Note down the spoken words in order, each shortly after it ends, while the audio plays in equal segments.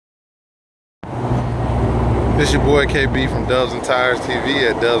This your boy KB from Dubs and Tires TV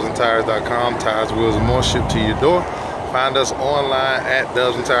at dubsandtires.com. Tires, wheels, and more shipped to your door. Find us online at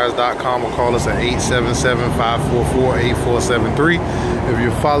dubsandtires.com or call us at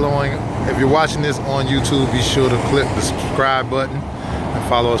 877-544-8473. If you're watching this on YouTube, be sure to click the subscribe button and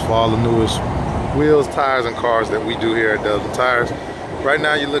follow us for all the newest wheels, tires, and cars that we do here at Dubs and Tires. Right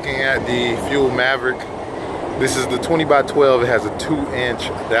now you're looking at the Fuel Maverick. This is the 20x12. It has a 2-inch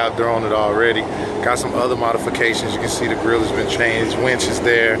adapter on it already. Got some other modifications. You can see the grill has been changed, winch is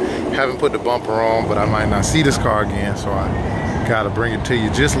there. Haven't put the bumper on, but I might not see this car again, so I gotta bring it to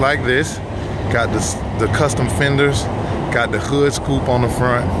you just like this. Got the custom fenders, got the hood scoop on the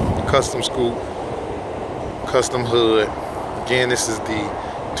front, custom scoop, custom hood. Again, this is the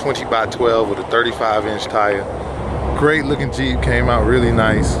 20x12 with a 35-inch tire. Great looking Jeep, came out really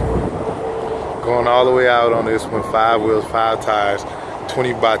nice. Going all the way out on this one, 5 wheels, 5 tires,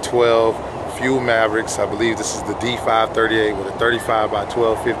 20x12 Fuel Mavericks. I believe this is the D538 with a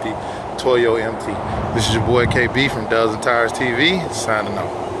 35x1250 Toyo MT. This is your boy KB from Dubs and Tires TV, signing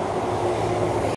off.